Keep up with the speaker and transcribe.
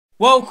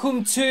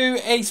Welcome to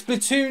a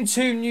Splatoon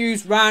 2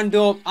 news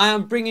roundup. I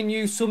am bringing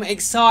you some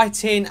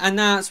exciting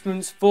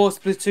announcements for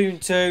Splatoon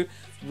 2.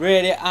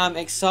 Really am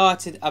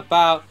excited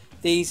about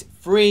these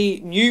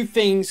 3 new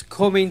things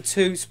coming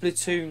to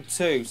Splatoon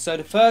 2. So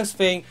the first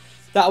thing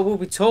that I will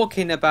be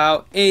talking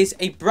about is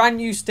a brand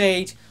new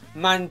stage,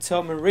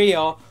 Manta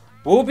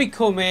will be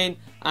coming,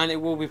 and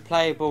it will be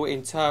playable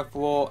in Turf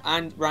War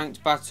and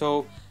Ranked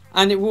Battle,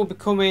 and it will be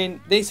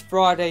coming this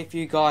Friday for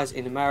you guys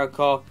in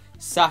America,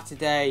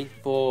 Saturday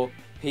for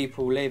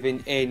people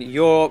living in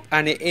Europe,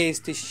 and it is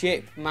the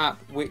ship map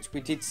which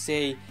we did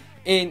see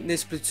in the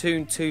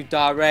Splatoon 2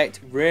 Direct.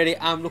 Really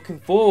am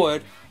looking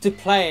forward to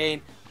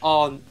playing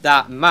on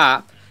that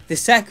map. The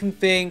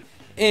second thing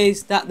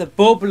is that the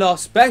Bubbler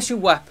special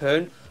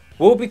weapon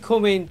will be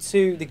coming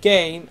to the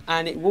game,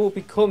 and it will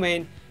be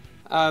coming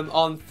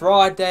on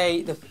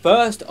Friday the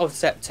 1st of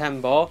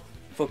September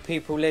for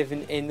people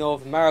living in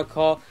North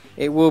America.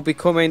 It will be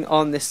coming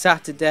on the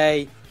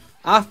Saturday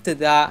after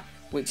that,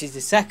 which is the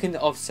 2nd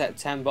of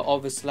September,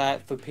 obviously,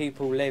 for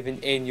people living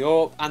in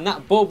Europe. And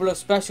that Bubbler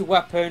special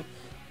weapon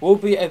will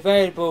be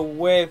available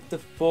with the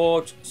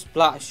Forge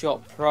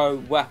Splatshot Pro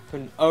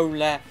weapon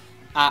only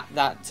at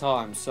that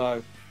time.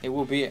 So it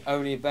will be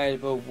only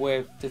available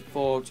with the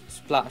Forge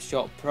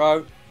Splatshot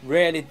Pro.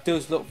 Really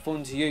does look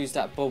fun to use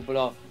that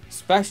Bubbler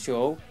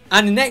special.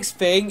 And the next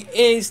thing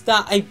is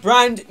that a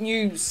brand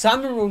new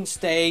Salmon Run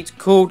stage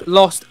called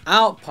Lost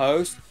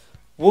Outpost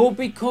will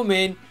be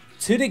coming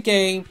to the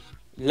game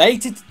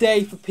later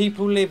today for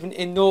people living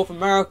in North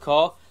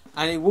America,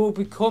 and it will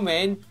be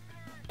coming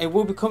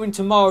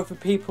tomorrow for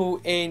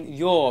people in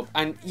Europe.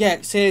 And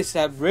yeah,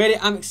 seriously, I really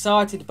am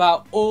excited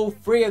about all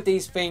 3 of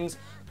these things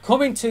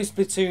coming to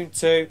Splatoon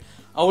 2.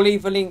 I will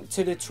leave a link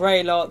to the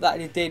trailer that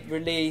they did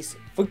release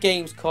for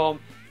Gamescom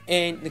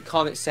in the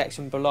comment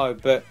section below.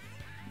 But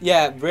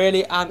yeah,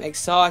 really am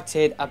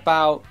excited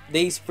about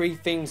these 3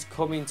 things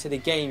coming to the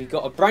game. You've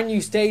got a brand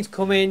new stage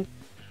coming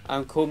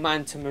called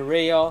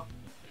Manta,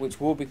 which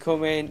will be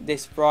coming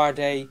this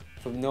Friday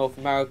for North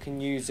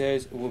American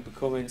users. It will be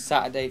coming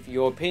Saturday for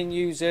European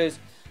users.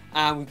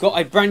 And we've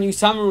got a brand new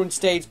Salmon Run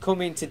stage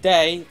coming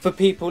today for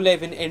people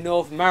living in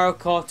North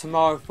America,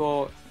 tomorrow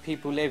for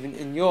people living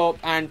in Europe,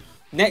 and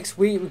next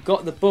week we've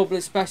got the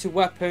Bubbler special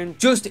weapon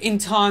just in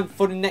time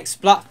for the next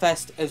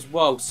Splatfest as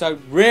well. So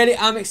really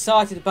am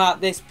excited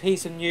about this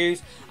piece of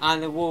news,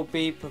 and I will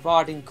be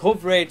providing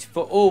coverage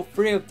for all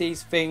 3 of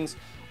these things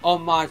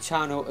on my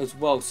channel as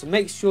well. So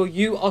make sure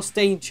you are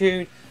staying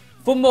tuned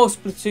for more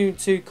Splatoon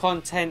 2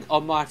 content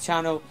on my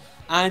channel,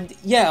 and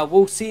yeah,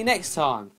 we'll see you next time.